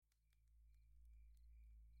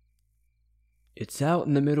It's out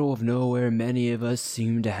in the middle of nowhere many of us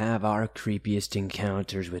seem to have our creepiest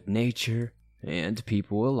encounters with nature and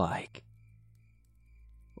people alike.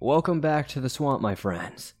 Welcome back to the swamp, my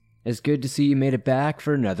friends. It's good to see you made it back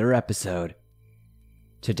for another episode.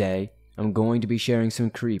 Today, I'm going to be sharing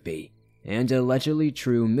some creepy and allegedly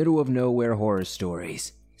true middle-of-nowhere horror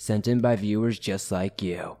stories sent in by viewers just like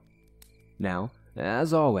you. Now,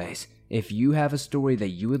 as always, if you have a story that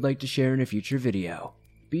you would like to share in a future video,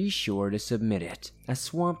 be sure to submit it at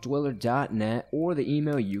swampdweller.net or the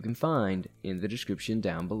email you can find in the description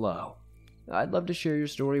down below. I'd love to share your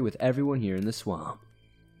story with everyone here in the swamp.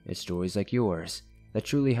 It's stories like yours that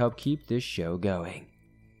truly help keep this show going.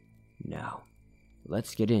 Now,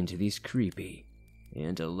 let's get into these creepy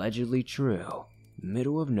and allegedly true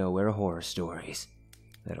middle-of-nowhere horror stories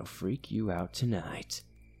that'll freak you out tonight.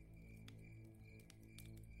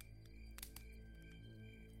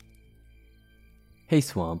 Hey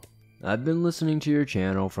Swamp, I've been listening to your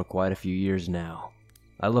channel for quite a few years now.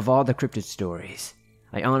 I love all the cryptid stories.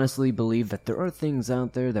 I honestly believe that there are things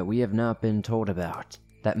out there that we have not been told about,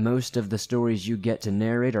 that most of the stories you get to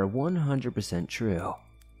narrate are 100% true.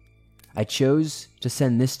 I chose to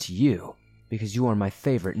send this to you because you are my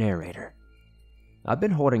favorite narrator. I've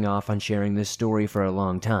been holding off on sharing this story for a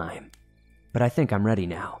long time, but I think I'm ready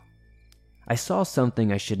now. I saw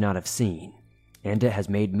something I should not have seen, and it has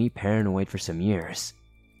made me paranoid for some years.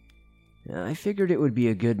 I figured it would be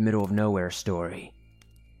a good middle-of-nowhere story.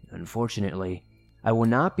 Unfortunately, I will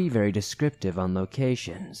not be very descriptive on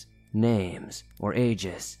locations, names, or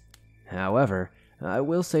ages. However, I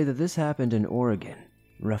will say that this happened in Oregon,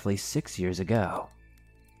 roughly 6 years ago.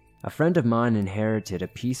 A friend of mine inherited a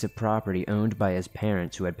piece of property owned by his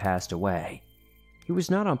parents who had passed away. He was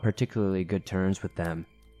not on particularly good terms with them,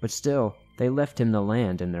 but still, they left him the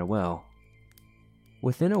land in their will.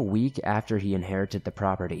 Within a week after he inherited the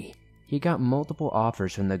property, he got multiple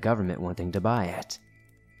offers from the government wanting to buy it.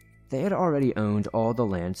 They had already owned all the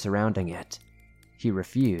land surrounding it. He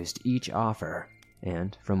refused each offer,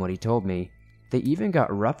 and from what he told me, they even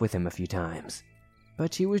got rough with him a few times.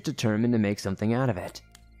 But he was determined to make something out of it.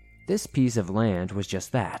 This piece of land was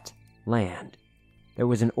just that, land. There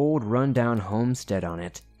was an old run-down homestead on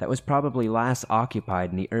it that was probably last occupied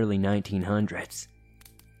in the early 1900s.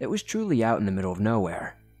 It was truly out in the middle of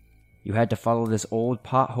nowhere. You had to follow this old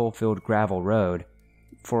pothole-filled gravel road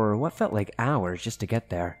for what felt like hours just to get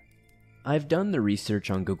there. I've done the research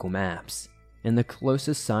on Google Maps, and the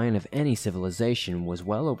closest sign of any civilization was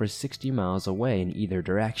well over 60 miles away in either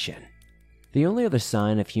direction. The only other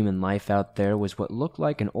sign of human life out there was what looked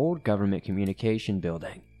like an old government communication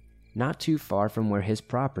building, not too far from where his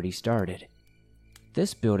property started.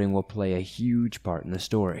 This building will play a huge part in the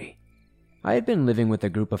story. I had been living with a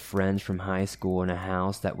group of friends from high school in a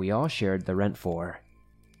house that we all shared the rent for.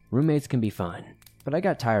 Roommates can be fun, but I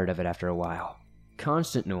got tired of it after a while.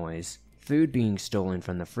 Constant noise, food being stolen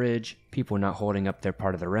from the fridge, people not holding up their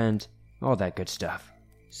part of the rent, all that good stuff.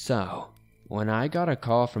 So, when I got a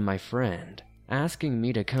call from my friend asking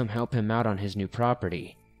me to come help him out on his new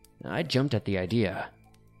property, I jumped at the idea.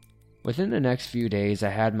 Within the next few days, I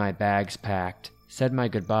had my bags packed, said my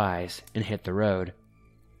goodbyes, and hit the road.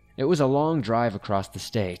 It was a long drive across the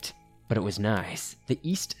state, but it was nice. The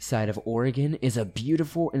east side of Oregon is a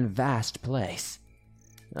beautiful and vast place.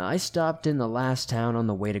 I stopped in the last town on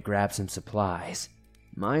the way to grab some supplies.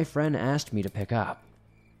 My friend asked me to pick up.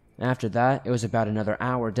 After that, it was about another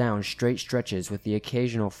hour down straight stretches with the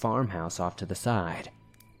occasional farmhouse off to the side.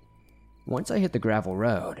 Once I hit the gravel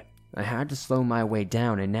road, I had to slow my way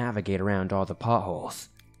down and navigate around all the potholes.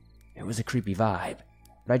 It was a creepy vibe,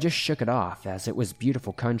 but I just shook it off as it was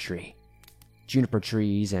beautiful country. Juniper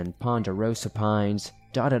trees and ponderosa pines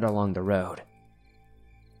dotted along the road.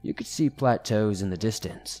 You could see plateaus in the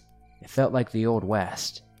distance. It felt like the Old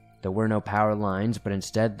West. There were no power lines, but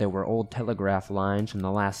instead there were old telegraph lines from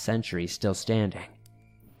the last century still standing.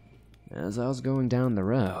 As I was going down the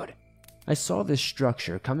road, I saw this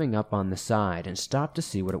structure coming up on the side and stopped to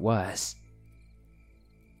see what it was.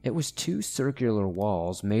 It was two circular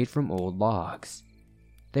walls made from old logs.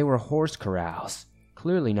 They were horse corrals,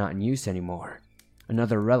 clearly not in use anymore,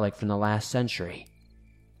 another relic from the last century.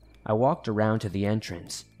 I walked around to the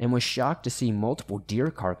entrance and was shocked to see multiple deer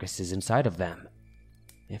carcasses inside of them.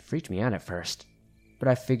 It freaked me out at first, but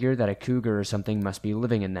I figured that a cougar or something must be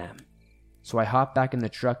living in them, so I hopped back in the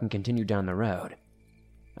truck and continued down the road.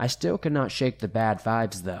 I still could not shake the bad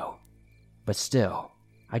vibes though, but still,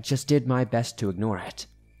 I just did my best to ignore it.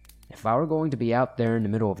 If I were going to be out there in the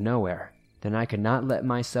middle of nowhere, then I could not let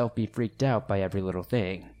myself be freaked out by every little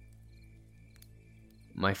thing.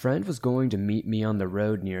 My friend was going to meet me on the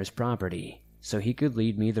road near his property, so he could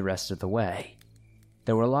lead me the rest of the way.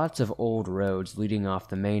 There were lots of old roads leading off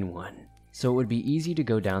the main one, so it would be easy to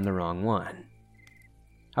go down the wrong one.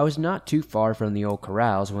 I was not too far from the old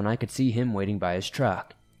corrals when I could see him waiting by his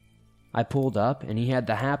truck. I pulled up and he had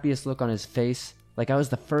the happiest look on his face, like I was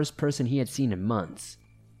the first person he had seen in months.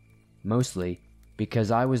 Mostly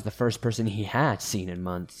because I was the first person he had seen in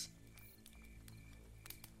months.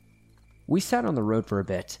 We sat on the road for a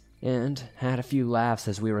bit and had a few laughs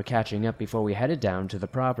as we were catching up before we headed down to the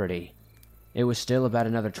property. It was still about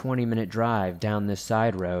another 20-minute drive down this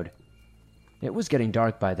side road. It was getting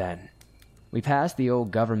dark by then. We passed the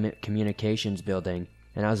old government communications building,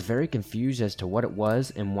 and I was very confused as to what it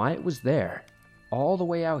was and why it was there, all the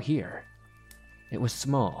way out here. It was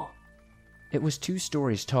small. It was 2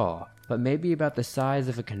 stories tall, but maybe about the size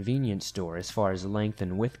of a convenience store as far as length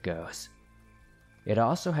and width goes. It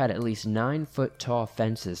also had at least 9-foot tall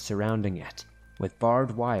fences surrounding it, with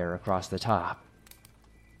barbed wire across the top.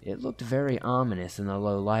 It looked very ominous in the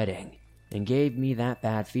low lighting, and gave me that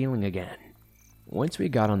bad feeling again. Once we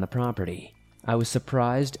got on the property, I was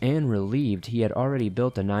surprised and relieved he had already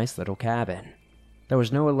built a nice little cabin. There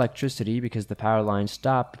was no electricity because the power line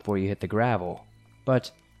stopped before you hit the gravel,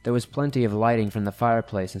 but there was plenty of lighting from the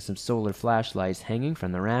fireplace and some solar flashlights hanging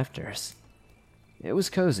from the rafters. It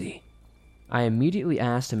was cozy. I immediately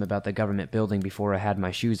asked him about the government building before I had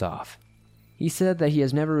my shoes off. He said that he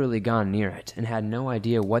has never really gone near it and had no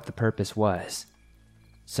idea what the purpose was.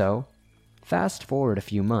 So, fast forward a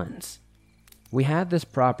few months. We had this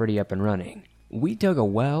property up and running. We dug a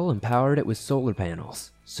well and powered it with solar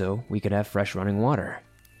panels, so we could have fresh running water.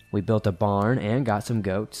 We built a barn and got some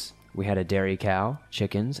goats. We had a dairy cow,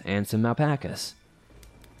 chickens, and some alpacas.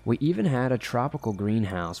 We even had a tropical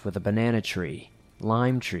greenhouse with a banana tree,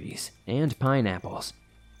 lime trees, and pineapples.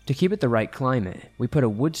 To keep it the right climate, we put a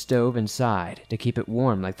wood stove inside to keep it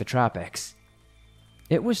warm like the tropics.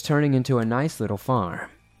 It was turning into a nice little farm.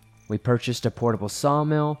 We purchased a portable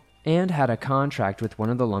sawmill and had a contract with one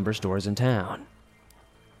of the lumber stores in town.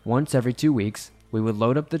 Once every 2 weeks, we would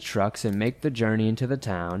load up the trucks and make the journey into the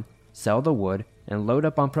town, sell the wood, and load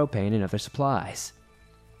up on propane and other supplies.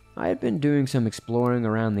 I had been doing some exploring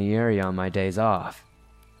around the area on my days off.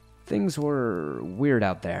 Things were weird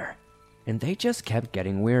out there, and they just kept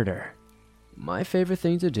getting weirder. My favorite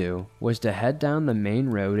thing to do was to head down the main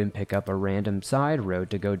road and pick up a random side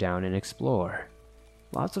road to go down and explore.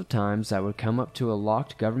 Lots of times I would come up to a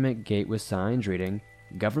locked government gate with signs reading,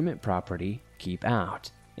 "Government property, keep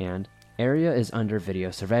out," and "Area is under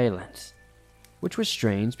video surveillance," which was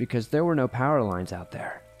strange because there were no power lines out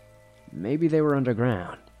there. Maybe they were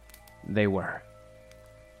underground. They were.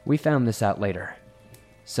 We found this out later.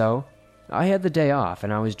 So, I had the day off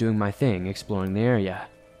and I was doing my thing exploring the area.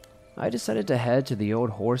 I decided to head to the old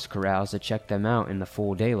horse corrals to check them out in the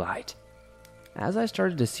full daylight. As I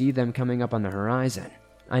started to see them coming up on the horizon,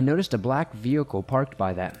 I noticed a black vehicle parked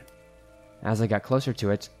by them. As I got closer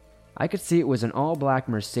to it, I could see it was an all-black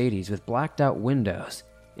Mercedes with blacked-out windows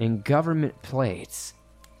and government plates.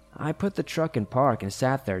 I put the truck in park and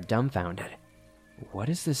sat there dumbfounded. What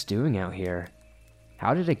is this doing out here?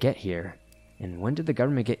 How did it get here? And when did the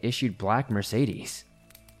government get issued black Mercedes?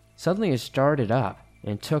 Suddenly it started up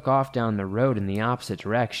and took off down the road in the opposite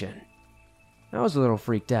direction. I was a little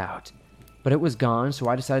freaked out, but it was gone, so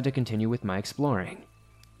I decided to continue with my exploring.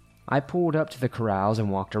 I pulled up to the corrals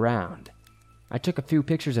and walked around. I took a few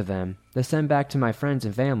pictures of them to send back to my friends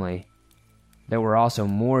and family. There were also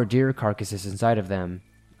more deer carcasses inside of them.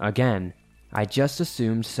 Again, I just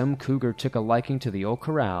assumed some cougar took a liking to the old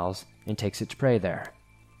corrals and takes its prey there.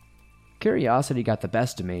 Curiosity got the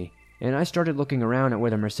best of me, and I started looking around at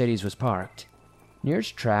where the Mercedes was parked. Near its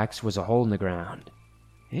tracks was a hole in the ground.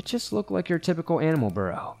 It just looked like your typical animal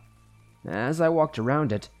burrow. As I walked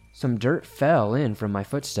around it, some dirt fell in from my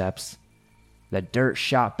footsteps. The dirt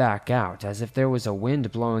shot back out as if there was a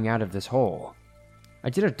wind blowing out of this hole. I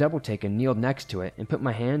did a double take and kneeled next to it and put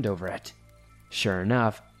my hand over it. Sure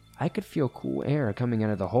enough, I could feel cool air coming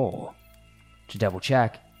out of the hole. To double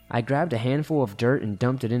check, I grabbed a handful of dirt and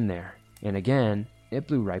dumped it in there, and again, it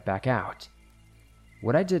blew right back out.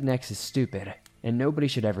 What I did next is stupid, and nobody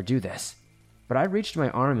should ever do this, but I reached my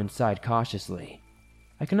arm inside cautiously.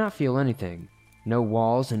 I could not feel anything, no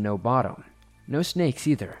walls and no bottom, no snakes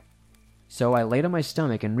either. So I laid on my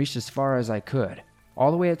stomach and reached as far as I could,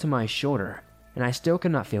 all the way up to my shoulder, and I still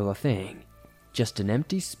could not feel a thing, just an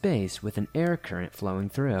empty space with an air current flowing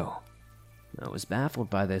through. I was baffled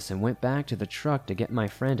by this and went back to the truck to get my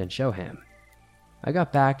friend and show him. I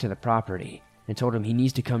got back to the property and told him he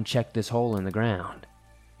needs to come check this hole in the ground.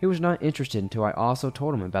 He was not interested until I also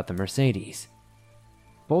told him about the Mercedes.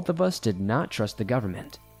 Both of us did not trust the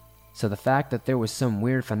government. so the fact that there was some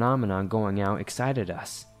weird phenomenon going out excited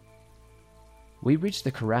us. We reached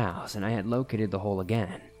the corrals and I had located the hole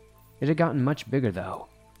again. It had gotten much bigger though.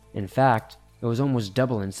 In fact, it was almost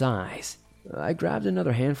double in size. I grabbed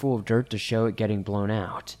another handful of dirt to show it getting blown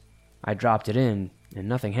out. I dropped it in and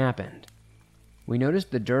nothing happened. We noticed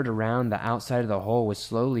the dirt around the outside of the hole was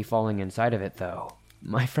slowly falling inside of it though.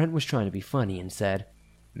 My friend was trying to be funny and said,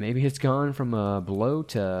 "Maybe it's gone from a blow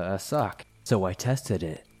to a suck." So I tested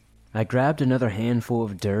it. I grabbed another handful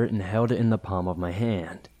of dirt and held it in the palm of my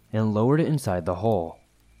hand and lowered it inside the hole.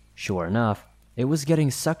 Sure enough, it was getting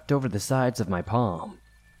sucked over the sides of my palm.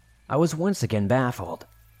 I was once again baffled.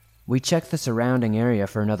 We checked the surrounding area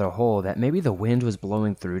for another hole that maybe the wind was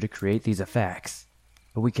blowing through to create these effects,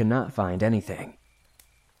 but we could not find anything.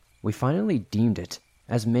 We finally deemed it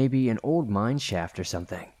as maybe an old mine shaft or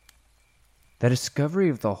something. The discovery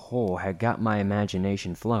of the hole had got my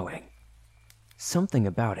imagination flowing. Something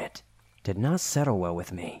about it did not settle well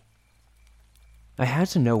with me. I had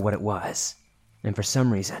to know what it was, and for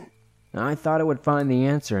some reason, I thought I would find the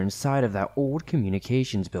answer inside of that old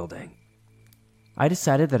communications building. I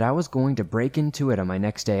decided that I was going to break into it on my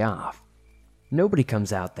next day off. Nobody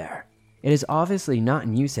comes out there. It is obviously not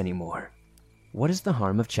in use anymore. What is the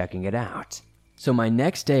harm of checking it out? So my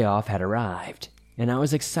next day off had arrived, and I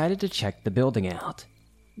was excited to check the building out.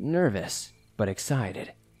 Nervous, but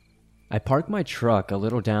excited. I parked my truck a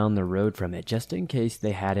little down the road from it just in case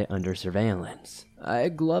they had it under surveillance. I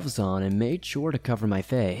had gloves on and made sure to cover my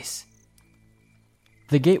face.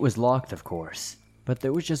 The gate was locked, of course, but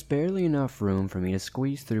there was just barely enough room for me to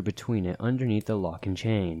squeeze through between it underneath the lock and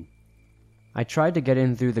chain. I tried to get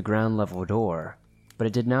in through the ground level door, but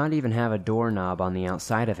it did not even have a doorknob on the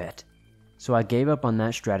outside of it, so I gave up on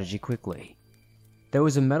that strategy quickly. There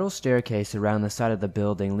was a metal staircase around the side of the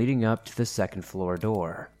building leading up to the second floor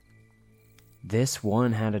door. This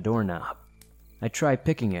one had a doorknob. I tried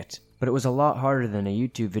picking it, but it was a lot harder than the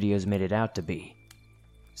YouTube videos made it out to be.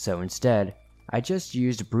 So instead, I just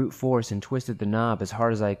used brute force and twisted the knob as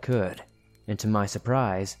hard as I could, and to my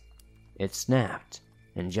surprise, it snapped,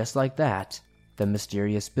 and just like that, the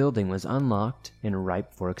mysterious building was unlocked and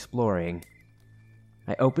ripe for exploring.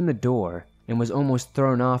 I opened the door and was almost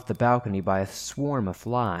thrown off the balcony by a swarm of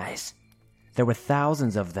flies. There were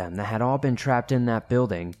thousands of them that had all been trapped in that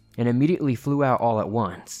building and immediately flew out all at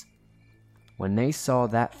once. When they saw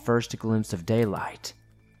that first glimpse of daylight,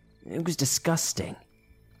 it was disgusting.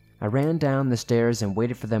 I ran down the stairs and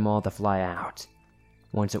waited for them all to fly out.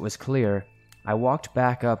 Once it was clear, I walked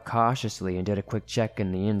back up cautiously and did a quick check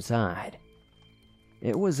in the inside.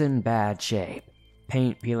 It was in bad shape,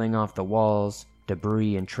 paint peeling off the walls,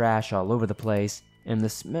 debris and trash all over the place, and the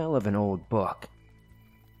smell of an old book.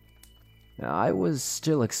 I was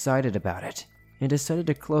still excited about it, and decided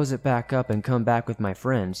to close it back up and come back with my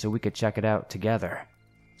friend so we could check it out together.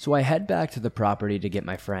 So I head back to the property to get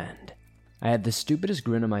my friend. I had the stupidest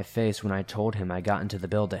grin on my face when I told him I got into the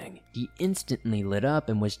building. He instantly lit up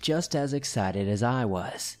and was just as excited as I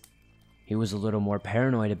was. He was a little more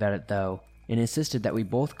paranoid about it though, and insisted that we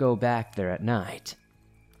both go back there at night.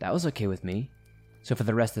 That was okay with me. So for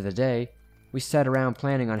the rest of the day, we sat around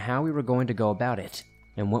planning on how we were going to go about it,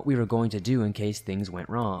 and what we were going to do in case things went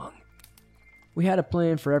wrong. We had a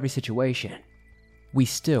plan for every situation. We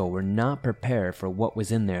still were not prepared for what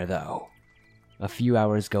was in there though. A few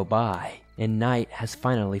hours go by, and night has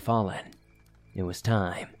finally fallen. It was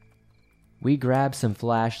time. We grabbed some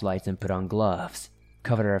flashlights and put on gloves,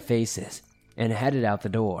 covered our faces, and headed out the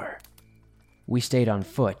door. We stayed on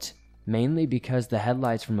foot, mainly because the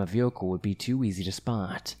headlights from a vehicle would be too easy to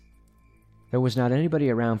spot. There was not anybody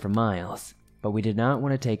around for miles, but we did not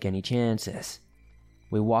want to take any chances.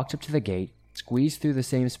 We walked up to the gate, squeezed through the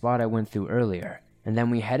same spot I went through earlier, and then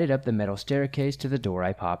we headed up the metal staircase to the door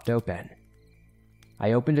I popped open.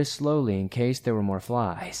 I opened it slowly in case there were more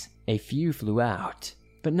flies. A few flew out,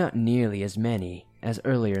 but not nearly as many as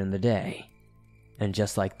earlier in the day. And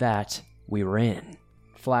just like that, we were in,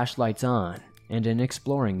 flashlights on, and in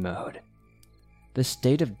exploring mode. The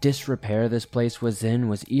state of disrepair this place was in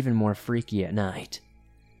was even more freaky at night.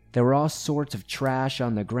 There were all sorts of trash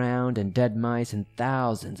on the ground and dead mice and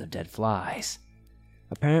thousands of dead flies.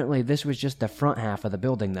 Apparently this was just the front half of the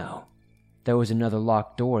building though. There was another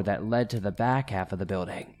locked door that led to the back half of the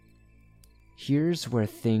building. Here's where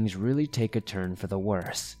things really take a turn for the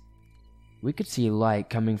worse. We could see light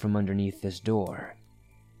coming from underneath this door.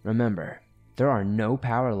 Remember, there are no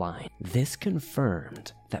power lines. This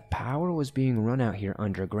confirmed that power was being run out here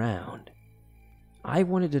underground. I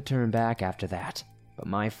wanted to turn back after that, but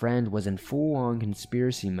my friend was in full-on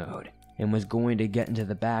conspiracy mode and was going to get into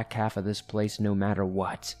the back half of this place no matter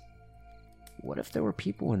what. What if there were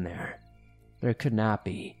people in there? There could not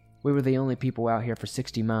be. We were the only people out here for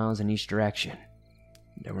 60 miles in each direction.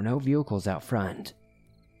 There were no vehicles out front.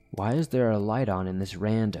 Why is there a light on in this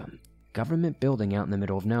random government building out in the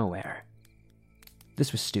middle of nowhere?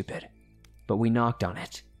 This was stupid, but we knocked on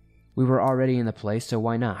it. We were already in the place, so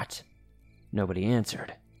why not? Nobody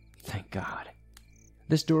answered. Thank God.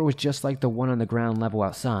 This door was just like the one on the ground level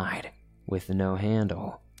outside, with no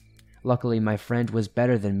handle. Luckily, my friend was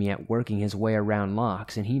better than me at working his way around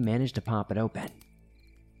locks, and he managed to pop it open.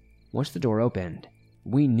 Once the door opened,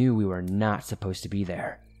 we knew we were not supposed to be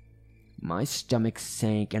there. My stomach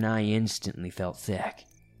sank and I instantly felt sick.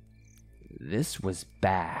 This was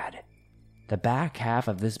bad. The back half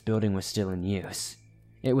of this building was still in use.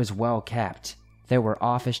 It was well kept. There were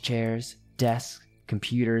office chairs, desks,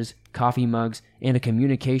 computers, coffee mugs, and a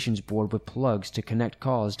communications board with plugs to connect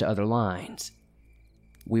calls to other lines.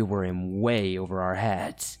 We were in way over our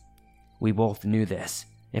heads. We both knew this,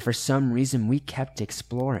 and for some reason we kept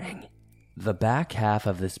exploring. The back half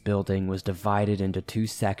of this building was divided into 2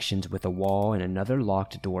 sections with a wall and another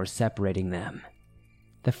locked door separating them.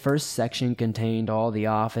 The first section contained all the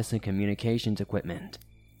office and communications equipment.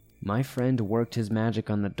 My friend worked his magic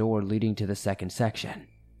on the door leading to the second section.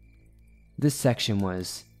 This section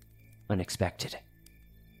was unexpected.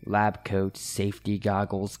 Lab coats, safety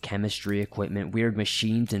goggles, chemistry equipment, weird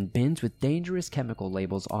machines, and bins with dangerous chemical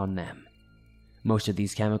labels on them. Most of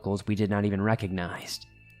these chemicals we did not even recognize.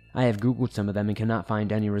 I have Googled some of them and cannot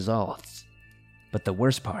find any results. But the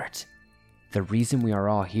worst part, the reason we are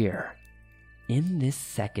all here, in this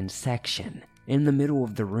second section, in the middle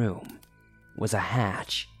of the room, was a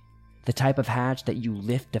hatch. The type of hatch that you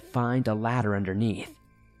lift to find a ladder underneath.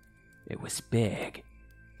 It was big,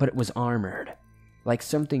 but it was armored, like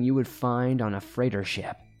something you would find on a freighter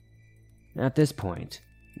ship. At this point,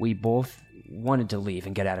 we both wanted to leave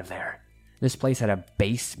and get out of there. This place had a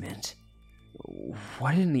basement.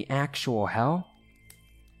 What in the actual hell?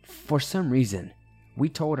 For some reason, we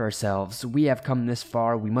told ourselves we have come this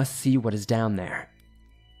far, we must see what is down there.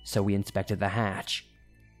 So we inspected the hatch.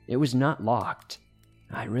 It was not locked.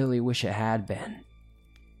 I really wish it had been.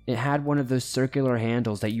 It had one of those circular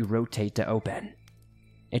handles that you rotate to open.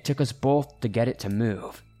 It took us both to get it to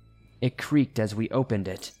move. It creaked as we opened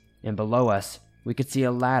it, and below us, we could see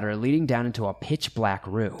a ladder leading down into a pitch-black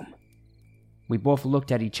room. We both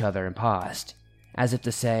looked at each other and paused, as if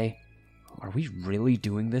to say, "Are we really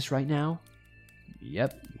doing this right now?"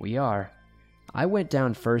 Yep, we are. I went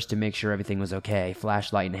down first to make sure everything was okay,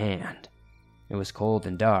 flashlight in hand. It was cold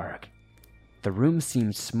and dark. The room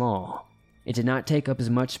seemed small. It did not take up as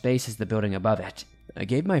much space as the building above it. I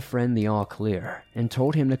gave my friend the all clear and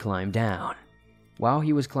told him to climb down. While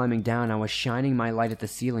he was climbing down, I was shining my light at the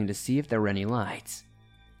ceiling to see if there were any lights.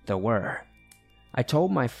 There were. I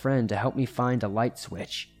told my friend to help me find a light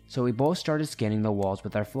switch, so we both started scanning the walls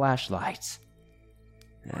with our flashlights.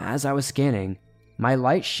 As I was scanning, my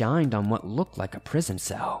light shined on what looked like a prison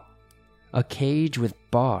cell. A cage with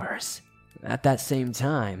bars. At that same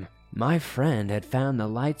time, my friend had found the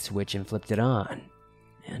light switch and flipped it on.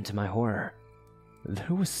 And to my horror,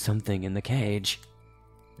 there was something in the cage.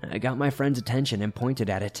 I got my friend's attention and pointed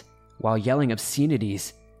at it, while yelling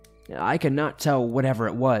obscenities. I could not tell whatever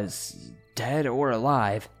it was, dead or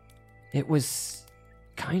alive. It was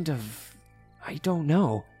I don't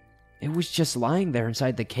know. It was just lying there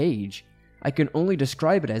inside the cage. I can only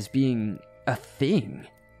describe it as being a thing.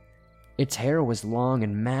 Its hair was long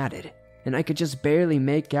and matted, and I could just barely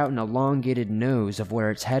make out an elongated nose of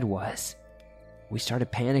where its head was. We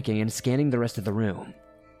started panicking and scanning the rest of the room.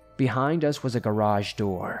 Behind us was a garage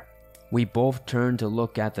door. We both turned to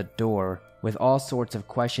look at the door, with all sorts of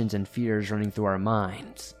questions and fears running through our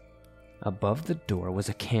minds. Above the door was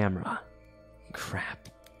a camera. Crap.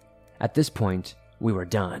 At this point, we were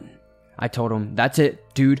done. I told him, "That's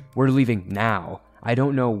it, dude, we're leaving now. I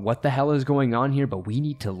don't know what the hell is going on here, but we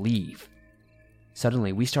need to leave."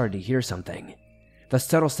 Suddenly, we started to hear something. The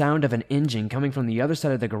subtle sound of an engine coming from the other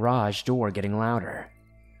side of the garage door getting louder.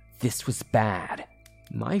 This was bad.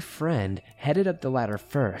 My friend headed up the ladder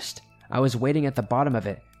first. I was waiting at the bottom of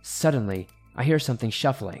it. Suddenly, I hear something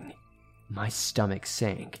shuffling. My stomach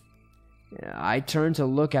sank. I turned to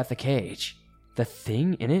look at the cage. The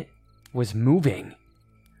thing in it was moving.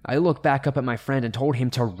 I looked back up at my friend and told him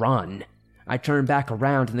to run. I turned back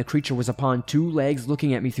around and the creature was upon 2 legs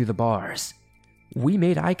looking at me through the bars. We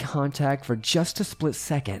made eye contact for just a split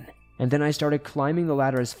second, and then I started climbing the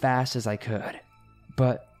ladder as fast as I could.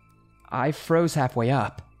 But I froze halfway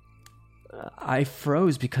up. I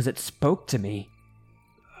froze because it spoke to me.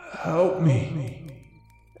 "Help me."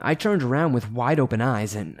 I turned around with wide open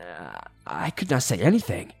eyes and I could not say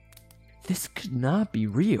anything. This could not be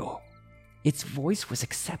real. Its voice was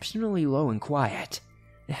exceptionally low and quiet.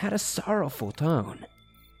 It had a sorrowful tone.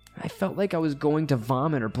 I felt like I was going to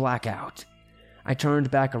vomit or black out. I turned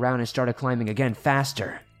back around and started climbing again,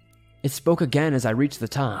 faster. It spoke again as I reached the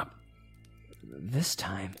top. This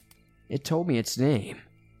time, it told me its name.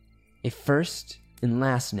 A first and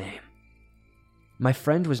last name. My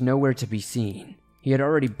friend was nowhere to be seen. He had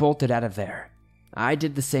already bolted out of there. I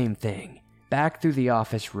did the same thing. Back through the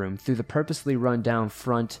office room, through the purposely run-down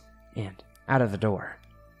front, and out of the door.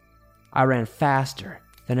 I ran faster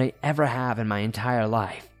than I ever have in my entire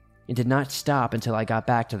life, and did not stop until I got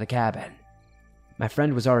back to the cabin. My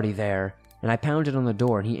friend was already there, and I pounded on the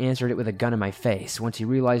door and he answered it with a gun in my face. Once he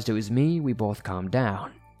realized it was me, we both calmed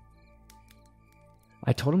down.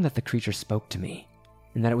 I told him that the creature spoke to me,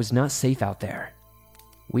 and that it was not safe out there.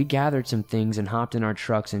 We gathered some things and hopped in our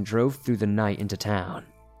trucks and drove through the night into town,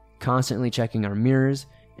 constantly checking our mirrors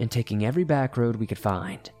and taking every back road we could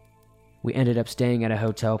find. We ended up staying at a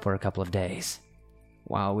hotel for a couple of days.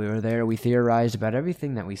 While we were there, we theorized about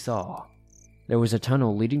everything that we saw. There was a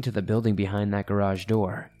tunnel leading to the building behind that garage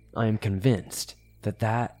door. I am convinced that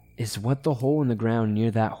that is what the hole in the ground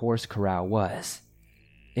near that horse corral was.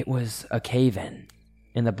 It was a cave-in,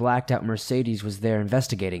 and the blacked-out Mercedes was there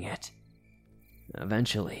investigating it.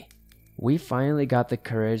 Eventually, we finally got the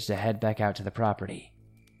courage to head back out to the property.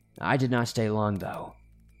 I did not stay long, though.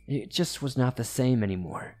 It just was not the same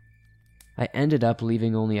anymore. I ended up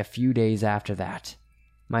leaving only a few days after that.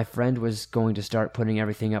 My friend was going to start putting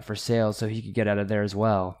everything up for sale so he could get out of there as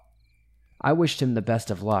well. I wished him the best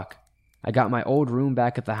of luck. I got my old room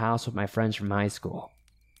back at the house with my friends from high school.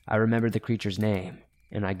 I remembered the creature's name,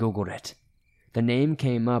 and I Googled it. The name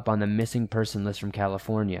came up on the missing person list from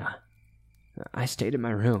California. I stayed in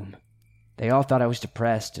my room. They all thought I was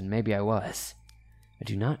depressed, and maybe I was. I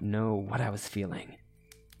do not know what I was feeling.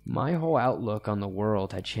 My whole outlook on the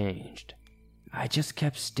world had changed. I just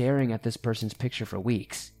kept staring at this person's picture for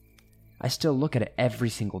weeks. I still look at it every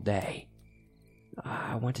single day.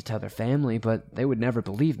 I went to tell their family, but they would never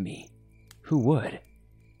believe me. Who would?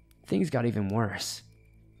 Things got even worse.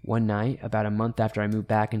 One night, about a month after I moved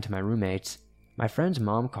back into my roommates, my friend's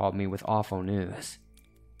mom called me with awful news.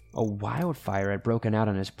 A wildfire had broken out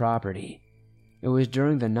on his property. It was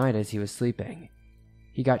during the night as he was sleeping.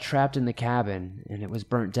 He got trapped in the cabin, and it was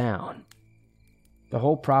burnt down. The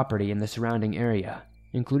whole property and the surrounding area,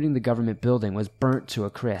 including the government building, was burnt to a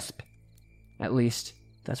crisp. At least,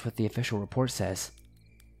 that's what the official report says.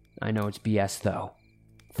 I know it's BS, though.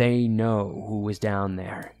 They know who was down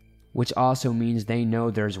there, which also means they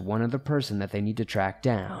know there's one other person that they need to track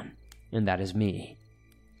down, and that is me.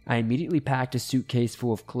 I immediately packed a suitcase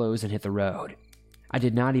full of clothes and hit the road. I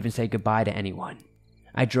did not even say goodbye to anyone.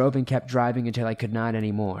 I drove and kept driving until I could not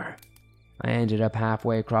anymore. I ended up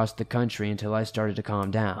halfway across the country until I started to calm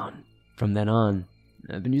down. From then on,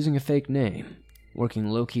 I've been using a fake name, working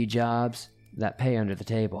low-key jobs that pay under the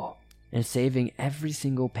table, and saving every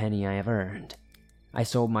single penny I have earned. I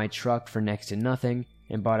sold my truck for next to nothing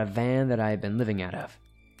and bought a van that I have been living out of.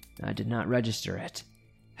 I did not register it.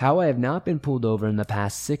 How I have not been pulled over in the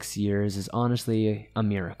past 6 years is honestly a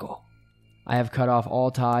miracle. I have cut off all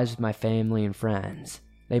ties with my family and friends.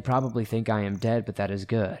 They probably think I am dead, but that is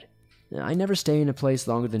good. I never stay in a place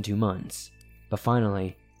longer than 2 months. But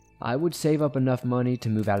finally, I would save up enough money to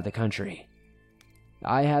move out of the country.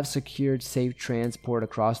 I have secured safe transport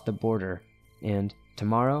across the border, and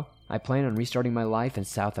tomorrow I plan on restarting my life in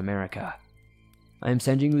South America. I am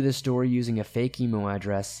sending you this story using a fake email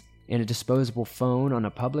address and a disposable phone on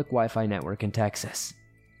a public Wi-Fi network in Texas.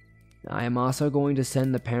 I am also going to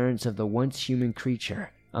send the parents of the once human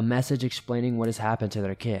creature a message explaining what has happened to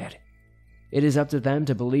their kid. It is up to them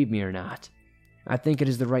to believe me or not. I think it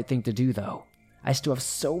is the right thing to do, though. I still have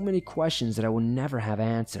so many questions that I will never have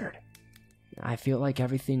answered. I feel like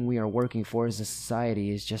everything we are working for as a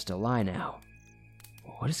society is just a lie now.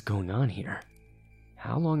 What is going on here?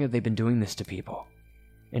 How long have they been doing this to people?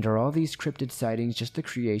 And are all these cryptid sightings just the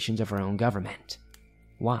creations of our own government?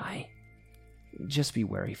 Why? Just be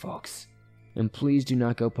wary, folks. And please do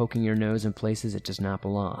not go poking your nose in places it does not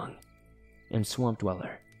belong. And Swamp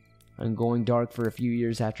Dweller, I'm going dark for a few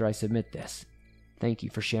years after I submit this. Thank you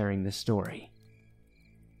for sharing this story.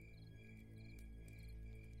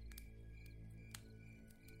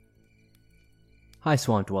 Hi,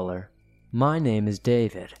 Swamp Dweller. My name is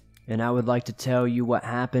David, and I would like to tell you what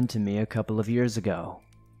happened to me a couple of years ago.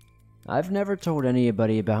 I've never told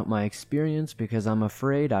anybody about my experience because I'm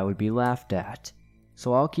afraid I would be laughed at,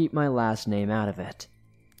 so I'll keep my last name out of it.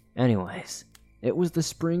 Anyways, it was the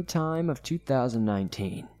springtime of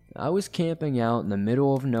 2019, I was camping out in the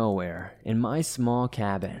middle of nowhere in my small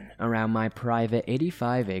cabin around my private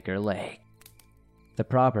 85-acre lake. The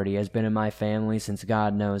property has been in my family since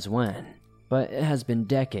God knows when, but it has been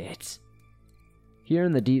decades. Here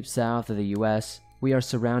in the deep south of the US, we are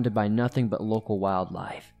surrounded by nothing but local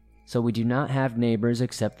wildlife, so we do not have neighbors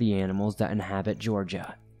except the animals that inhabit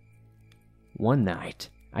Georgia. One night,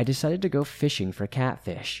 I decided to go fishing for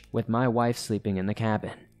catfish with my wife sleeping in the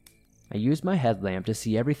cabin. I used my headlamp to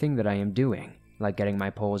see everything that I am doing, like getting my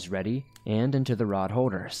poles ready and into the rod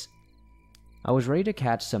holders. I was ready to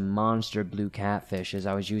catch some monster blue catfish as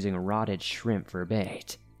I was using rotted shrimp for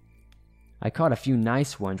bait. I caught a few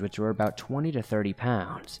nice ones which were about 20 to 30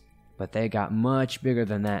 pounds, but they got much bigger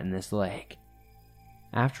than that in this lake.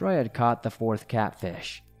 After I had caught the fourth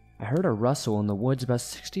catfish, I heard a rustle in the woods about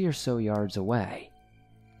 60 or so yards away.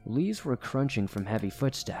 Leaves were crunching from heavy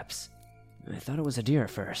footsteps. I thought it was a deer at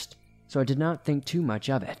first, so I did not think too much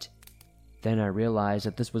of it. Then I realized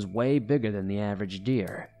that this was way bigger than the average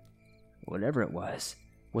deer. Whatever it was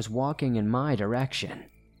walking in my direction,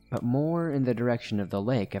 but more in the direction of the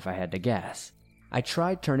lake if I had to guess. I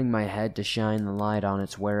tried turning my head to shine the light on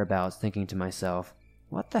its whereabouts, thinking to myself,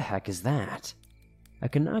 what the heck is that? I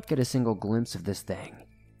could not get a single glimpse of this thing.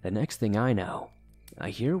 The next thing I know, I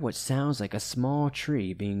hear what sounds like a small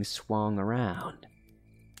tree being swung around.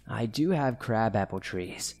 I do have crabapple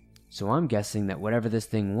trees, so I'm guessing that whatever this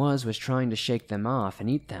thing was trying to shake them off and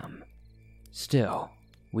eat them. Still,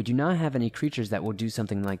 we do not have any creatures that will do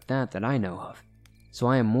something like that I know of, so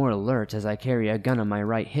I am more alert as I carry a gun on my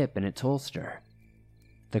right hip in its holster.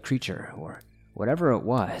 The creature, or whatever it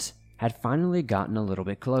was, had finally gotten a little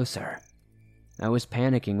bit closer. I was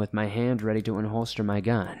panicking with my hand ready to unholster my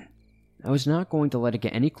gun. I was not going to let it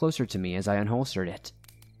get any closer to me as I unholstered it.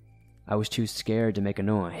 I was too scared to make a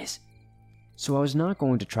noise, so I was not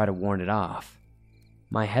going to try to warn it off.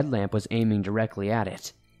 My headlamp was aiming directly at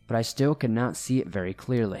it, but I still could not see it very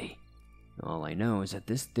clearly. All I know is that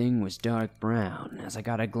this thing was dark brown as I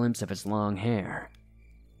got a glimpse of its long hair.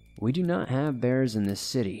 We do not have bears in this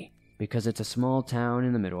city because it's a small town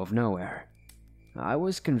in the middle of nowhere. I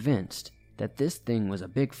was convinced that this thing was a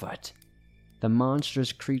Bigfoot. The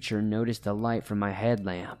monstrous creature noticed the light from my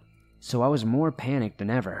headlamp, so I was more panicked than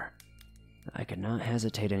ever. I could not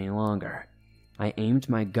hesitate any longer. I aimed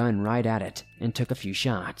my gun right at it and took a few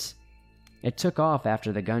shots. It took off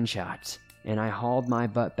after the gunshots, and I hauled my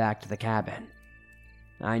butt back to the cabin.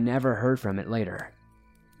 I never heard from it later.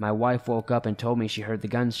 My wife woke up and told me she heard the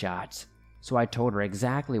gunshots, so I told her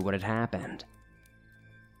exactly what had happened.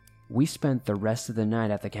 We spent the rest of the night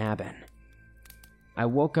at the cabin. I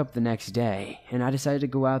woke up the next day, and I decided to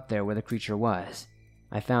go out there where the creature was.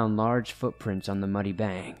 I found large footprints on the muddy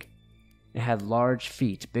bank. It had large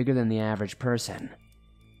feet bigger than the average person.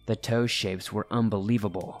 The toe shapes were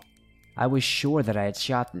unbelievable. I was sure that I had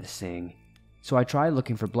shot this thing, so I tried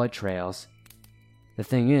looking for blood trails. The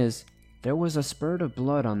thing is, there was a spurt of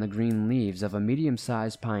blood on the green leaves of a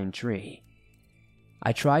medium-sized pine tree.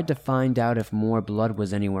 I tried to find out if more blood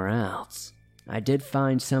was anywhere else. I did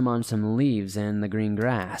find some on some leaves and the green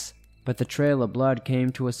grass, but the trail of blood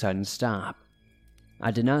came to a sudden stop.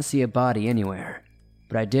 I did not see a body anywhere,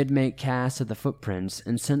 but I did make casts of the footprints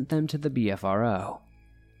and sent them to the BFRO.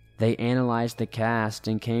 They analyzed the cast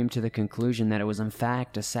and came to the conclusion that it was in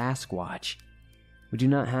fact a Sasquatch. We do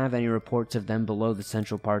not have any reports of them below the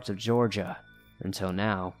central parts of Georgia, until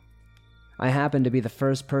now. I happen to be the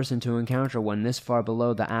first person to encounter one this far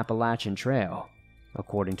below the Appalachian Trail,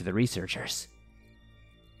 according to the researchers.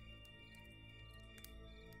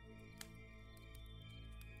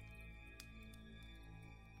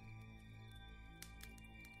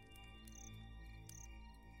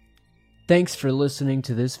 Thanks for listening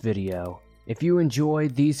to this video. If you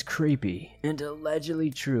enjoyed these creepy and allegedly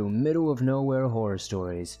true middle-of-nowhere horror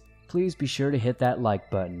stories, please be sure to hit that like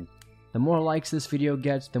button. The more likes this video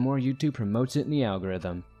gets, the more YouTube promotes it in the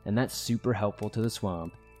algorithm, and that's super helpful to the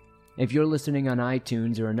swamp. If you're listening on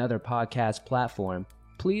iTunes or another podcast platform,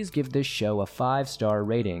 please give this show a 5-star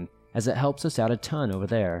rating, as it helps us out a ton over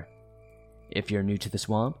there. If you're new to the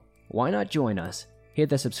swamp, why not join us? Hit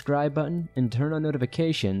the subscribe button and turn on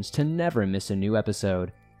notifications to never miss a new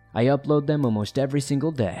episode. I upload them almost every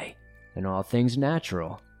single day, and all things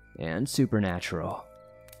natural and supernatural.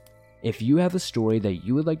 If you have a story that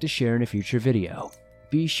you would like to share in a future video,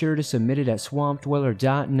 be sure to submit it at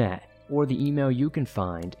swampdweller.net or the email you can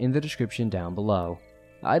find in the description down below.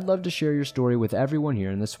 I'd love to share your story with everyone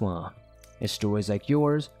here in the swamp. It's stories like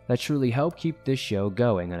yours that truly help keep this show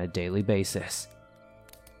going on a daily basis.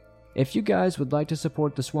 If you guys would like to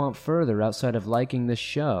support the swamp further outside of liking this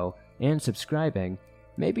show and subscribing,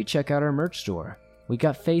 maybe check out our merch store, We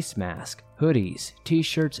got face masks, hoodies,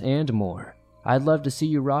 t-shirts, and more. I'd love to see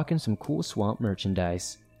you rocking some cool swamp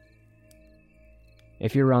merchandise.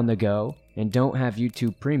 If you're on the go and don't have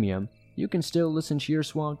YouTube Premium, you can still listen to your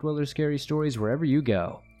Swamp Dweller scary stories wherever you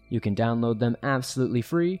go. You can download them absolutely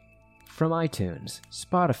free from iTunes,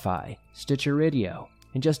 Spotify, Stitcher Radio,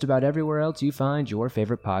 and just about everywhere else you find your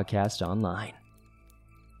favorite podcast online.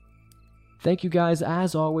 Thank you guys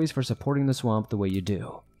as always for supporting the swamp the way you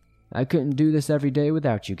do. I couldn't do this every day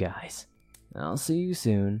without you guys. I'll see you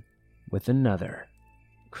soon with another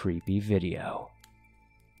creepy video.